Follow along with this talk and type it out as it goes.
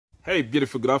Hey,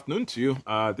 beautiful good afternoon to you.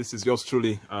 This is yours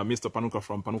truly, Mr. Panuka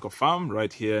from Panuka Farm,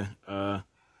 right here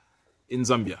in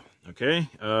Zambia. Okay,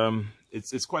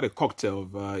 it's quite a cocktail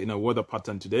of weather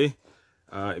pattern today.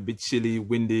 A bit chilly,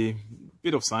 windy,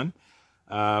 bit of sun,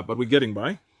 but we're getting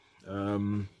by.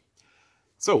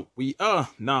 So we are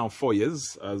now 4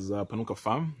 years as Panuka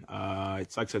Farm.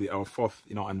 It's actually our fourth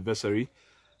anniversary.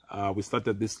 We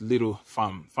started this little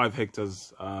farm, 5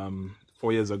 hectares,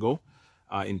 4 years ago.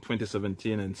 In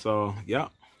 2017, and so yeah,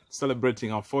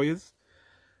 celebrating our 4 years,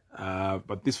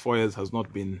 but this 4 years has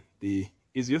not been the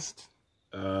easiest.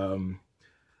 So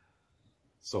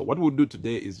what we'll do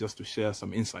today is just to share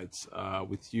some insights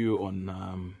with you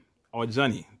on our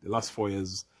journey the last 4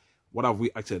 years. What have we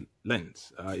actually learned?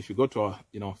 If you go to our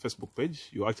Facebook page,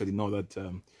 you actually know that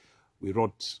we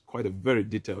wrote quite a very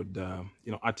detailed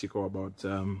article about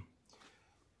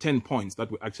 10 points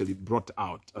that we actually brought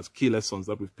out as key lessons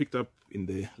that we've picked up in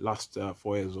the last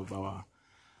 4 years of our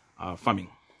farming.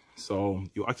 So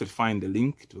you actually find the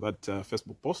link to that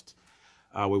Facebook post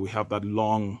where we have that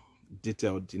long,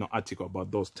 detailed article about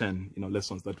those 10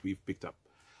 lessons that we've picked up.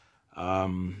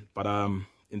 But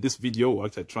in this video, we'll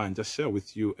actually try and just share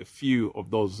with you a few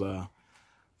of those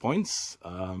points.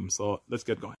 So let's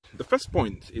get going. The first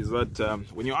point is that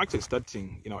when you're actually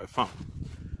starting a farm,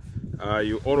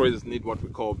 you always need what we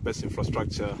call best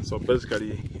infrastructure. So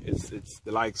basically, it's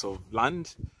the likes of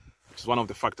land, which is one of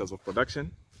the factors of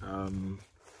production.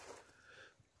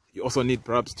 You also need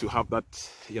perhaps to have that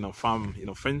farm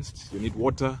fenced. You need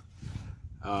water.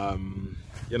 Very,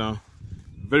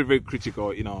 very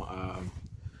critical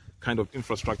kind of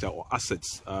infrastructure or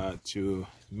assets to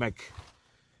make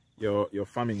your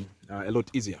farming a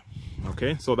lot easier.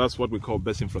 Okay, so that's what we call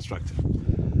best infrastructure.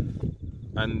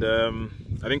 And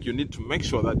I think you need to make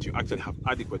sure that you actually have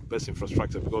adequate best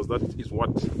infrastructure, because that is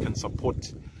what can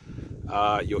support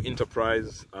your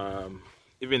enterprise,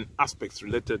 even aspects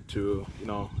related to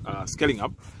scaling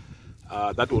up.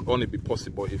 That would only be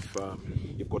possible if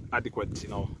you've got adequate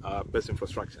best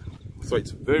infrastructure. So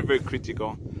it's very, very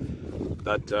critical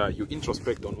that you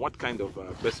introspect on what kind of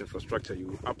best infrastructure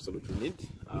you absolutely need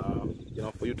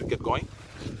for you to get going.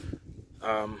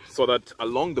 So that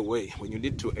along the way, when you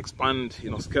need to expand,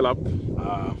 scale up,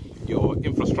 your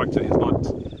infrastructure is not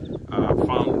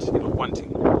found,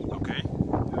 wanting. Okay,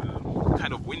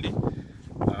 kind of windy.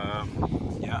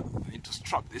 Yeah, I need to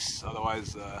strap this,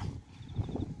 otherwise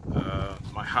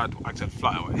my heart will actually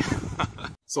fly away.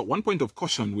 So one point of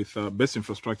caution with best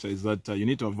infrastructure is that you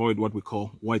need to avoid what we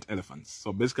call white elephants.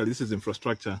 So basically, this is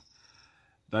infrastructure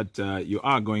that you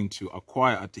are going to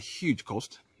acquire at a huge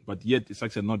cost, but yet it's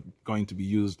actually not going to be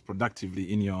used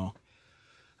productively in your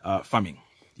farming.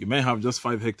 You may have just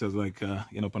 5 hectares like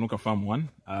Panuka Farm 1.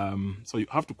 So you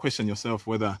have to question yourself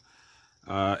whether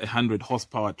a 100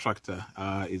 horsepower tractor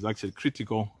is actually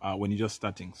critical when you're just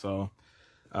starting. So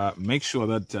make sure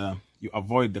that you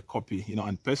avoid the copy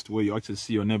and paste where you actually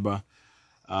see your neighbor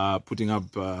putting up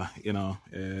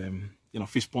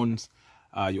fish ponds.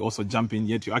 You also jump in,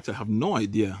 yet you actually have no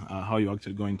idea how you're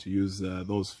actually going to use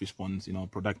those fish ponds,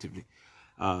 productively.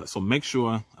 So make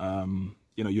sure,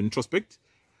 you introspect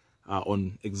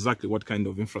on exactly what kind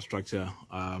of infrastructure,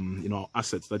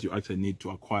 assets that you actually need to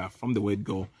acquire from the word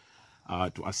go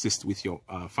to assist with your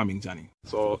farming journey.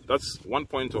 So that's one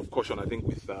point of caution, I think,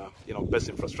 with, best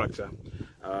infrastructure,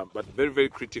 but very, very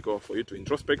critical for you to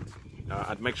introspect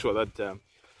and make sure that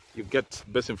you get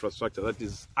best infrastructure that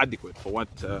is adequate for what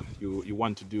you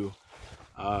want to do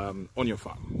on your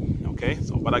farm. Okay,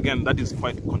 so but again, that is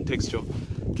quite contextual,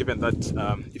 given that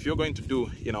if you're going to do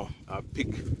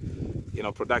pig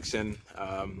production,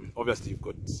 obviously you've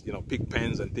got pig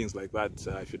pens and things like that.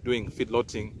 If you're doing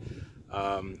feedlotting,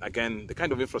 again, the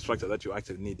kind of infrastructure that you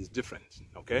actually need is different.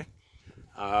 Okay,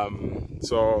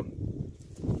 so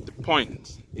the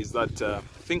point is that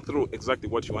think through exactly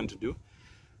what you want to do,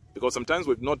 because sometimes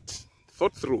we've not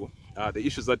thought through the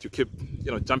issues that you keep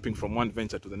jumping from one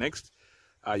venture to the next.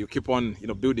 You keep on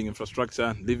building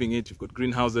infrastructure, leaving it. You've got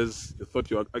greenhouses. You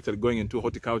thought you were actually going into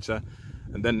horticulture,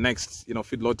 and then next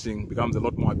feedlotting becomes a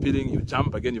lot more appealing. You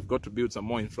jump again, you've got to build some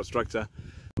more infrastructure.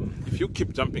 If you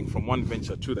keep jumping from one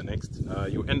venture to the next,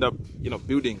 you end up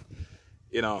building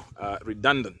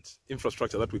redundant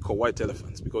infrastructure that we call white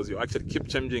elephants, because you actually keep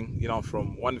changing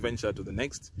from one venture to the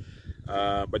next.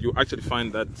 But you actually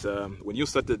find that when you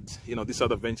started this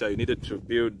other venture, you needed to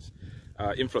build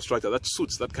infrastructure that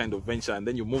suits that kind of venture, and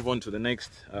then you move on to the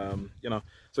next.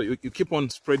 So you keep on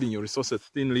spreading your resources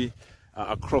thinly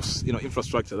across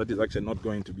infrastructure that is actually not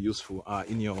going to be useful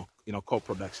in your core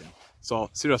production. So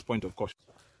serious point of caution.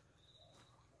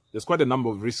 there's quite a number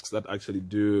of risks that actually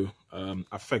do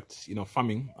affect,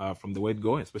 farming from the word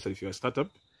go, especially if you're a startup.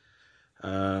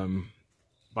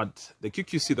 But the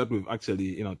QQC that we've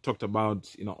actually, talked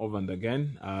about, over and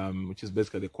again, which is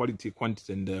basically the quality,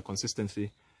 quantity, and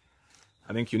consistency.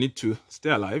 I think you need to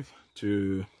stay alive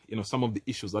to, some of the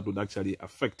issues that would actually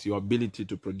affect your ability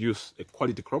to produce a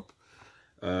quality crop,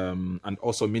 and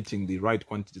also meeting the right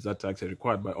quantities that are actually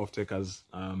required by off-takers,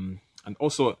 and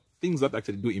also things that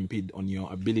actually do impede on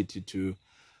your ability to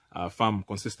farm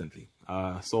consistently.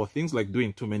 So things like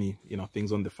doing too many,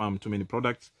 things on the farm, too many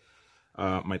products,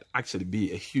 might actually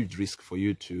be a huge risk for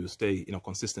you to stay,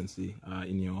 consistency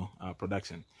in your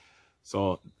production.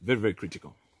 So very, very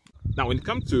critical. Now, when it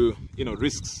comes to,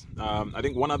 risks, I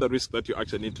think one other risk that you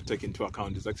actually need to take into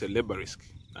account is actually labor risk.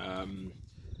 And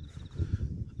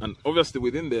obviously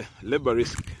within the labor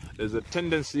risk, there's a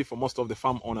tendency for most of the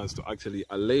farm owners to actually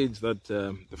allege that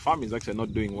the farm is actually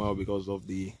not doing well because of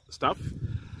the staff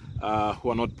who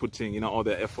are not putting, all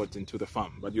their effort into the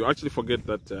farm. But you actually forget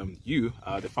that you,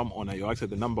 the farm owner, you're actually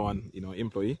the number one,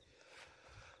 employee.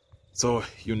 So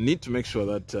you need to make sure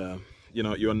that,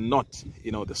 you're not,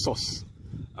 the source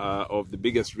of the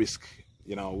biggest risk,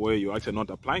 where you're actually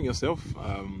not applying yourself.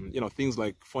 Things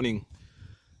like phoning,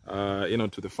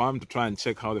 to the farm to try and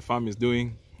check how the farm is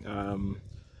doing.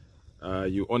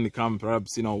 You only come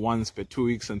perhaps, once per 2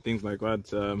 weeks and things like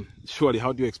that. Surely,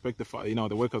 how do you expect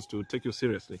the workers to take you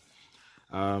seriously?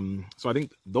 So I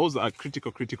think those are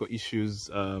critical issues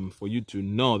for you to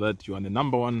know that you are the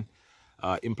number one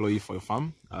employee for your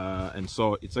farm, and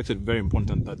so it's actually very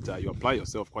important that you apply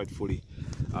yourself quite fully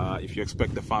if you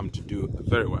expect the farm to do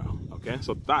very well. Okay,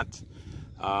 so that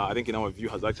I think in our view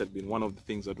has actually been one of the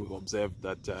things that we've observed,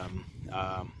 that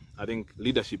I think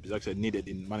leadership is actually needed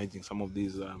in managing some of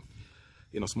these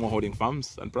small holding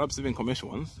farms and perhaps even commercial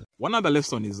ones. One other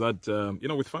lesson is that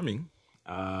with farming,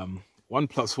 1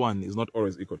 + 1 is not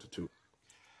always equal to 2.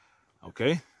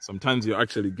 Okay, sometimes you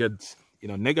actually get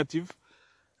negative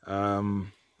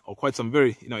or quite some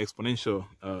very exponential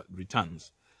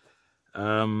returns.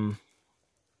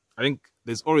 I think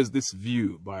there's always this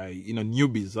view by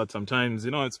newbies that sometimes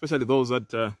especially those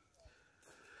that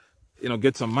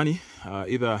get some money,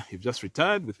 either you've just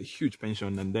retired with a huge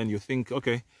pension and then you think,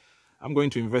 okay, I'm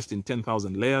going to invest in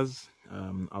 10,000 layers.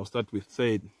 I'll start with,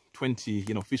 say, 20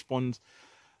 fish ponds.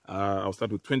 I'll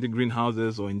start with 20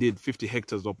 greenhouses, or indeed 50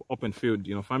 hectares of open field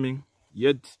farming.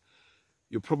 Yet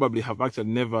you probably have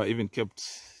actually never even kept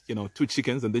 2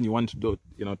 chickens, and then you want to do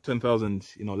 10,000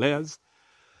 layers.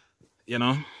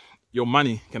 Your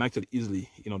money can actually easily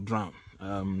drown.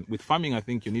 With farming, I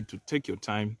think you need to take your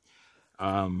time,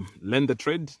 learn the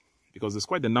trade, because there's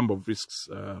quite a number of risks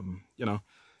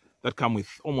that come with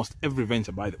almost every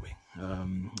venture, by the way.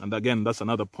 And again, that's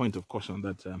another point of caution,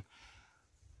 that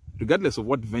regardless of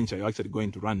what venture you're actually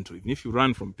going to run to, even if you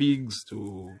run from pigs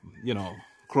to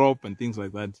crop and things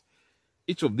like that,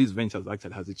 each of these ventures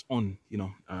actually has its own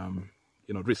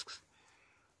risks.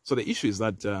 So the issue is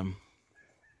that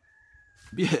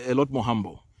be a lot more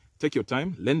humble. Take your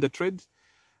time, learn the trade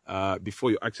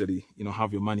before you actually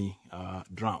have your money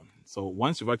drown. So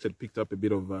once you've actually picked up a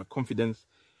bit of confidence,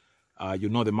 you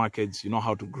know the markets, you know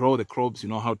how to grow the crops, you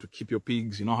know how to keep your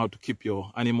pigs, you know how to keep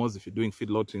your animals if you're doing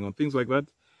feedlotting or things like that,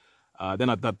 then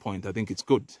at that point, I think it's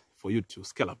good for you to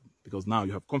scale up, because now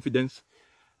you have confidence,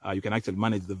 you can actually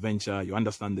manage the venture, you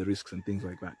understand the risks and things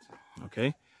like that.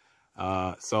 Okay,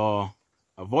 so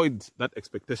avoid that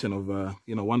expectation of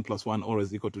 1 + 1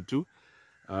 always equal to 2,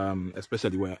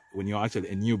 especially when you're actually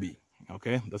a newbie.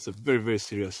 Okay, that's a very, very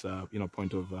serious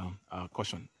point of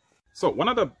caution. So one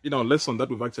other lesson that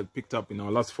we've actually picked up in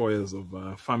our last 4 years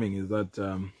of farming is that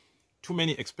too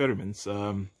many experiments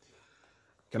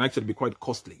can actually be quite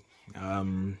costly.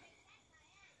 And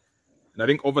I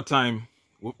think over time,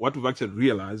 what we've actually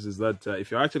realized is that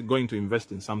if you're actually going to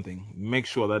invest in something, make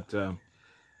sure that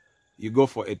you go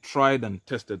for a tried and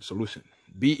tested solution.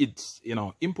 Be it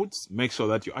inputs, make sure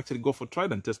that you actually go for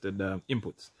tried and tested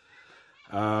inputs,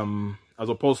 as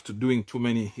opposed to doing too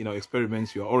many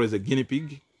experiments. You're always a guinea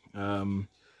pig.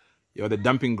 You're the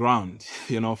dumping ground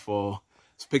for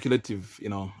speculative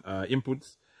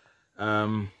inputs.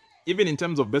 Even in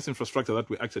terms of best infrastructure that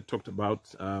we actually talked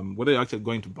about, whether you're actually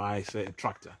going to buy, say, a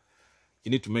tractor,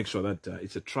 you need to make sure that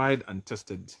it's a tried and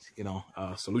tested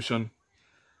solution,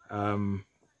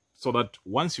 so that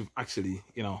once you've actually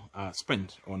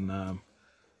spent on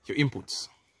your inputs,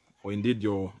 or indeed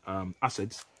your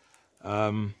assets,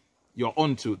 you're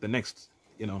on to the next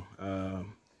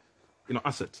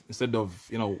asset, instead of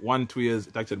 1-2 years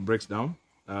it actually breaks down.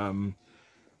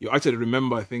 You actually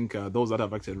remember, I think, those that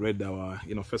have actually read our,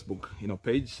 Facebook,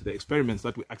 page, the experiments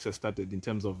that we actually started in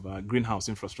terms of greenhouse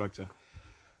infrastructure.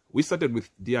 We started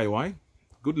with DIY,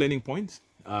 good learning point,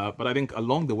 but I think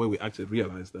along the way we actually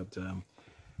realized that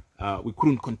we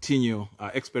couldn't continue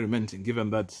experimenting,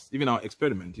 given that even our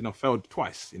experiment, failed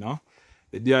twice.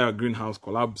 The DIY greenhouse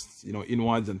collapsed,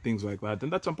 inwards and things like that.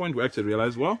 And at some point we actually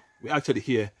realized, well, we're actually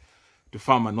here to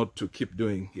farm and not to keep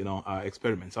doing, our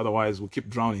experiments. Otherwise, we'll keep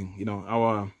drowning,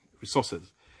 our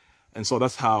resources. And so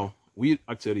that's how we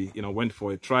actually, went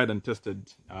for a tried and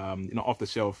tested,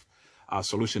 off-the-shelf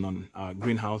solution on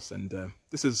greenhouse. And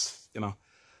this is,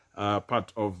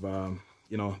 part of,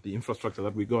 the infrastructure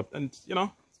that we got. And,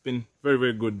 it's been very,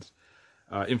 very good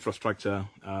infrastructure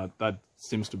that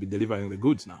seems to be delivering the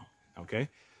goods now. Okay,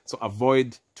 so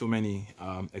avoid too many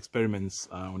experiments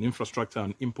on infrastructure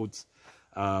and inputs.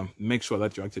 Make sure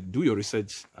that you actually do your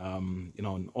research,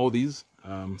 on all these,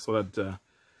 so that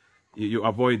you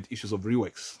avoid issues of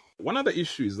reworks. One other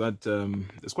issue is that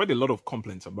there's quite a lot of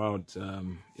complaints about,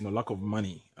 lack of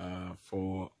money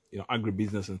for,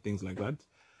 agribusiness and things like that.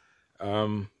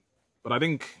 But I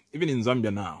think even in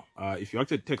Zambia now, if you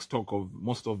actually take stock of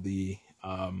most of the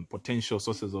potential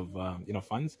sources of,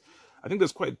 funds, I think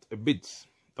there's quite a bit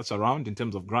that's around in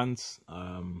terms of grants,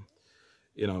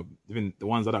 even the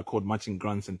ones that are called matching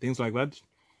grants and things like that.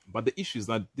 But the issue is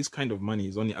that this kind of money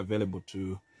is only available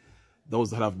to those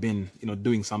that have been,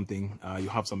 doing something. You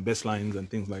have some baselines and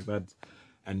things like that,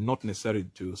 and not necessarily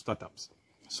to startups.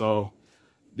 So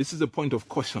this is a point of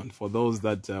caution for those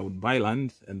that would buy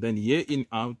land and then year in,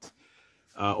 out,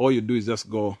 all you do is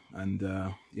just go and,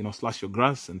 slash your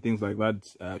grass and things like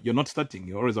that. You're not starting.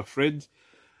 You're always afraid.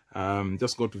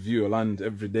 Just go to view your land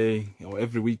every day or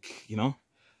every week,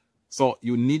 So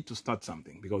you need to start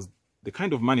something, because the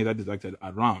kind of money that is actually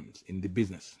around in the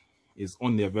business is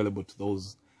only available to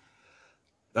those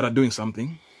that are doing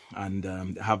something and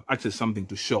have actually something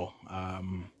to show,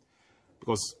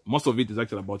 because most of it is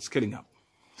actually about scaling up.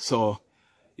 So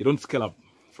you don't scale up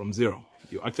from zero.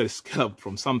 You actually scale up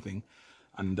from something.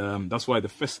 And that's why the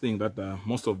first thing that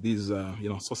most of these,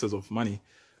 sources of money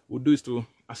would do is to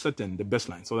ascertain the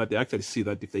baseline, so that they actually see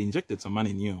that if they injected some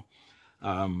money in you,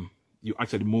 you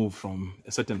actually move from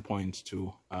a certain point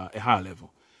to a higher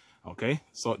level. Okay,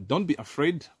 so don't be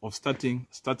afraid of start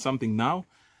something now.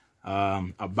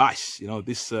 Abash,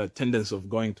 this tendency of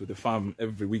going to the farm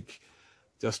every week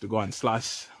just to go and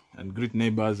slash and greet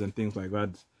neighbors and things like that.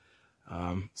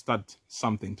 Start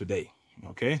something today.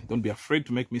 Okay, don't be afraid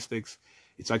to make mistakes.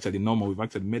 It's actually normal. We've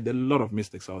actually made a lot of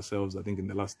mistakes ourselves, I think, in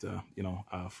the last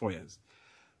 4 years.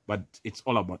 But it's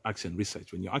all about action,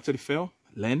 research. When you actually fail,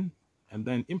 learn, and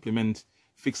then implement,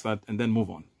 fix that, and then move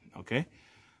on. Okay,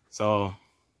 so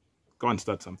go and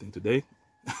start something today.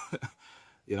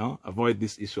 Avoid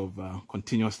this issue of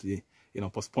continuously,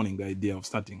 postponing the idea of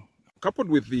starting. Coupled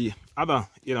with the other,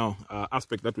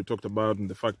 aspect that we talked about, and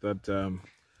the fact that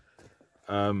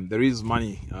there is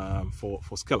money for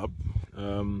scale up.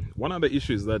 One other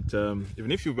issue is that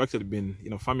even if you've actually been,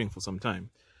 farming for some time,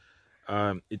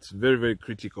 it's very, very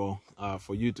critical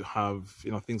for you to have,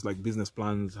 things like business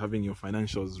plans, having your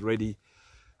financials ready.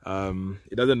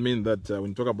 It doesn't mean that when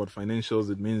you talk about financials,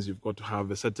 it means you've got to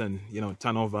have a certain,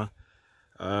 turnover.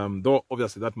 Though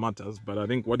obviously that matters, but I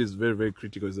think what is very, very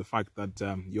critical is the fact that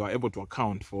you are able to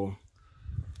account for,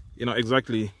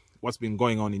 exactly what's been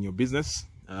going on in your business,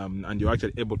 and you're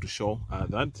actually able to show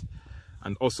that,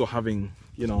 and also having,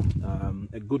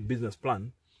 a good business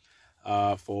plan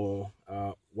for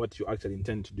what you actually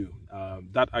intend to do.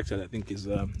 That actually I think is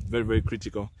very, very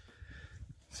critical.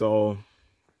 So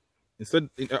instead,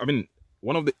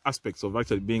 one of the aspects of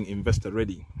actually being investor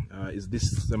ready is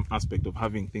this same aspect of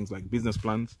having things like business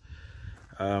plans,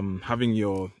 having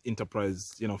your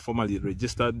enterprise, formally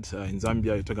registered in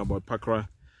Zambia. You're talking about PACRA,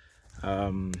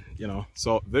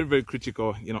 so very, very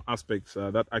critical, aspects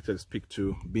that actually speak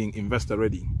to being investor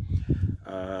ready.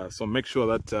 So make sure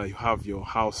that you have your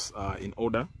house in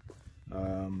order,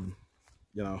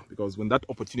 because when that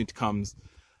opportunity comes,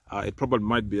 it probably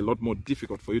might be a lot more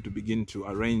difficult for you to begin to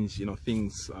arrange,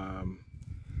 things,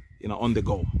 on the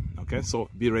go. Okay, so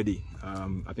be ready,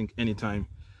 I think, anytime,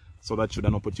 so that should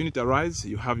an opportunity arise,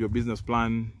 you have your business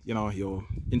plan, your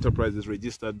enterprise is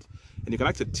registered, and you can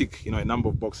actually tick, a number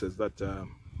of boxes that,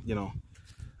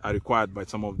 are required by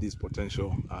some of these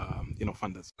potential,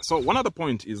 funders. So one other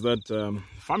point is that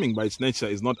farming by its nature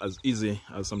is not as easy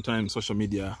as sometimes social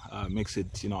media makes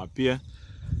it, appear,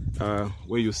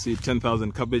 where you see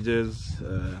 10,000 cabbages,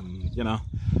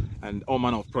 and all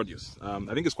manner of produce.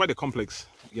 I think it's quite a complex,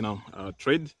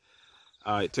 trade.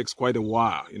 It takes quite a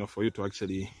while, for you to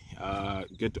actually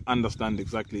get to understand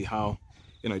exactly how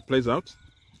it plays out.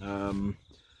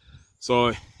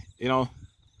 So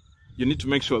you need to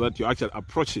make sure that you actually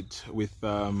approach it with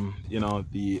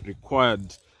the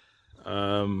required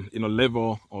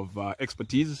level of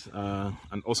expertise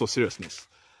and also seriousness.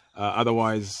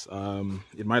 Otherwise,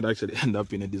 it might actually end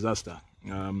up in a disaster.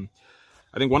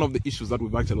 I think one of the issues that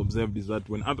we've actually observed is that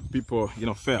when other people,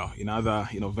 fail in other,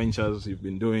 ventures, you've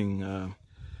been doing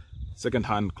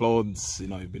second-hand clothes,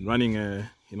 you've been running a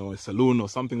saloon or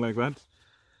something like that,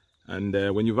 and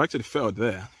when you've actually failed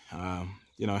there,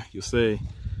 you say,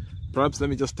 perhaps let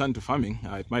me just turn to farming.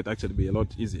 It might actually be a lot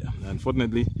easier.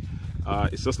 Unfortunately,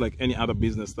 it's just like any other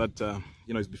business that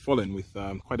is befallen with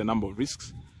quite a number of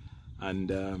risks.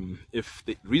 And if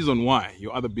the reason why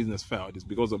your other business failed is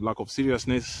because of lack of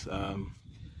seriousness,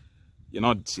 you're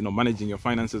not managing your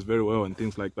finances very well and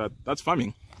things like that, that's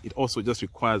farming. It also just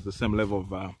requires the same level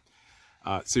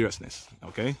of seriousness.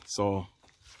 Okay, so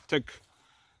take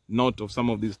note of some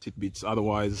of these tidbits.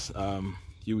 Otherwise,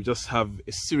 you just have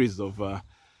a series of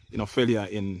failure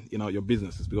in your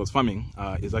businesses, because farming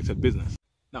is actually business.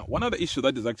 Now, one other issue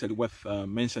that is actually worth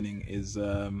mentioning is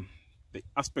the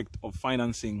aspect of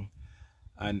financing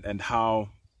and how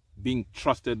being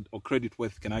trusted or credit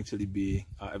worth can actually be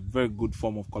a very good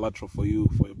form of collateral for you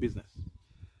for your business.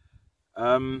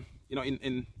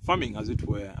 In farming, as it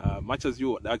were, much as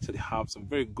you would actually have some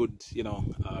very good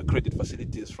credit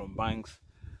facilities from banks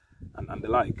and the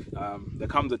like, there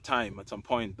comes a time at some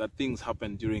point that things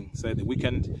happen during, say, the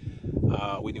weekend,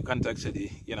 when you can't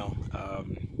actually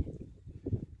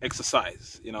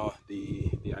exercise the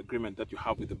agreement that you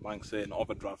have with the bank, say an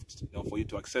overdraft, for you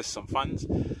to access some funds.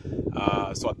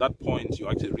 So at that point you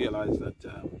actually realize that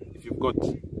if you've got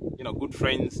good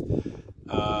friends,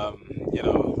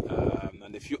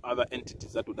 and a few other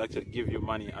entities that would actually give you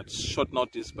money at short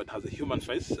notice but has a human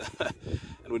face,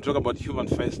 and we talk about human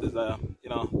face, there's the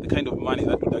kind of money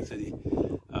that would actually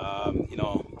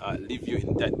leave you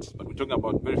in debt, but we're talking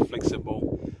about very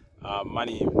flexible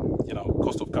money.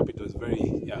 Cost of capital is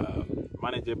very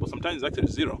manageable. Sometimes it's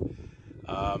actually zero.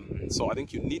 So I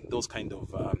think you need those kind of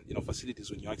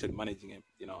facilities when you're actually managing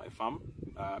a farm,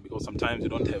 because sometimes you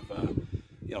don't have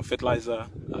fertilizer,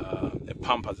 a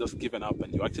pump has just given up,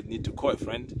 and you actually need to call a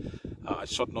friend at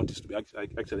short notice to be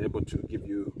actually able to give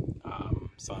you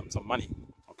some money.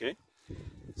 Okay,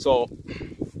 so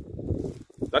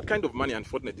that kind of money,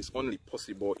 unfortunately, is only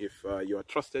possible if you are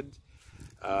trusted,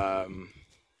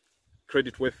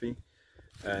 credit worthy,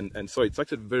 and so it's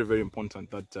actually very, very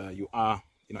important that you are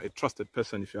a trusted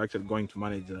person if you're actually going to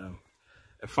manage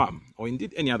a farm or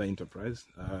indeed any other enterprise,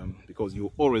 because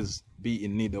you always be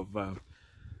in need of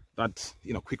that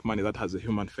quick money that has a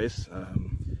human face.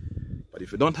 But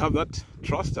if you don't have that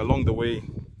trust along the way,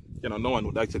 no one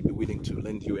would actually be willing to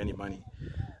lend you any money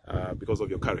because of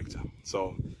your character.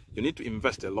 So you need to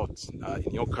invest a lot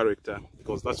in your character,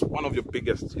 because that's one of your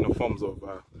biggest forms of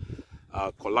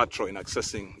collateral in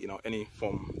accessing any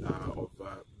form of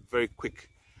very quick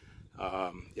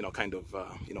kind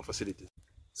of facilities.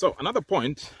 So another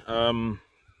point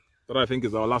that I think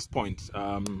is our last point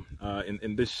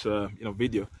in this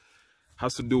video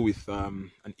has to do with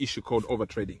an issue called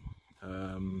overtrading.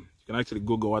 You can actually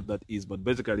Google what that is, but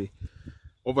basically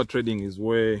overtrading is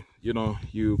where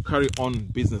you carry on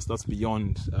business that's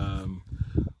beyond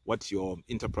what your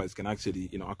enterprise can actually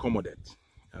accommodate.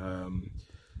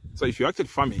 So if you're actually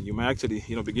farming, you may actually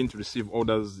begin to receive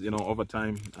orders over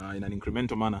time in an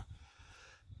incremental manner.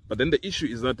 But then the issue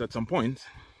is that at some point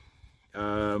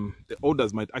the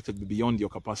orders might actually be beyond your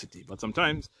capacity. But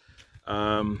sometimes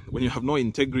when you have no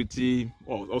integrity,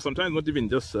 or sometimes not even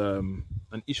just an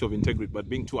issue of integrity, but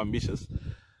being too ambitious,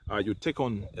 you take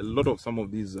on a lot of some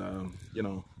of these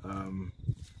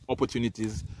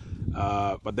opportunities,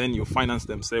 but then you finance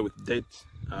them, say, with debt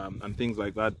and things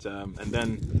like that, and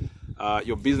then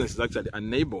your business is actually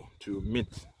unable to meet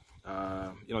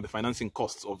the financing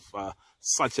costs of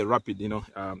such a rapid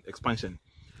expansion.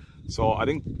 So I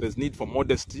think there's need for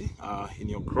modesty in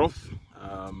your growth,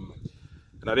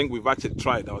 and I think we've actually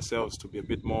tried ourselves to be a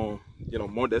bit more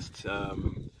modest.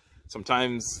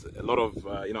 Sometimes a lot of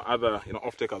other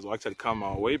off-takers will actually come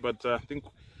our way, but I think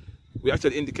we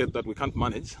actually indicate that we can't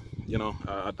manage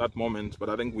at that moment. But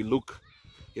I think we look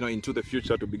into the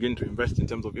future to begin to invest in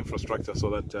terms of infrastructure, so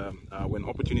that when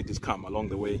opportunities come along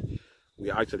the way, we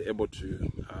are actually able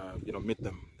to meet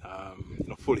them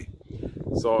fully.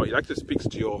 So it actually speaks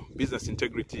to your business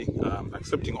integrity,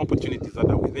 accepting opportunities that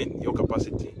are within your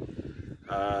capacity,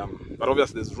 but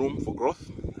obviously there's room for growth,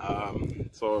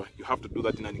 so you have to do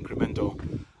that in an incremental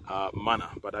manner.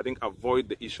 But I think avoid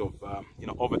the issue of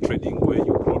over trading, where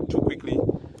you grow too quickly,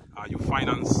 you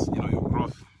finance your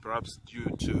growth perhaps due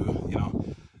to, you know,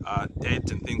 debt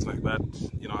and things like that.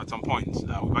 You know, at some point,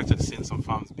 we've actually seen some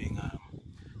farms being,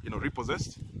 you know,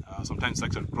 repossessed. Sometimes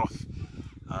actual growth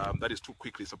that is too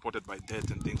quickly supported by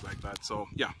debt and things like that. So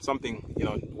yeah, something, you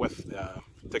know, worth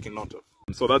taking note of.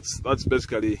 So that's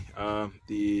basically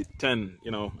the 10,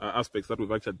 you know, aspects that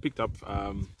we've actually picked up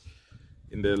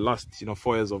in the last, you know,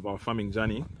 4 years of our farming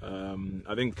journey.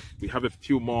 I think we have a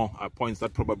few more points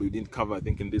that probably we didn't cover, I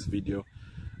think, in this video.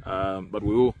 But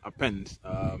we will append,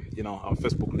 you know, our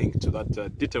Facebook link to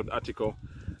that detailed article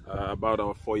about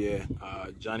our 4-year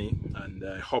journey, and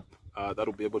I hope that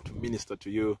will be able to minister to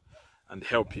you and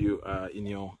help you in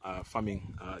your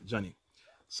farming journey.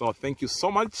 So thank you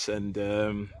so much, and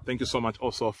thank you so much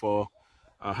also for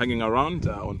hanging around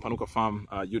on Panuka Farm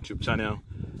YouTube channel.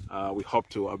 We hope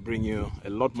to bring you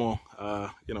a lot more,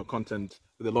 you know, content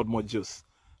with a lot more juice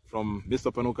from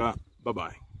Mr. Panuka. Bye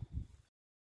bye.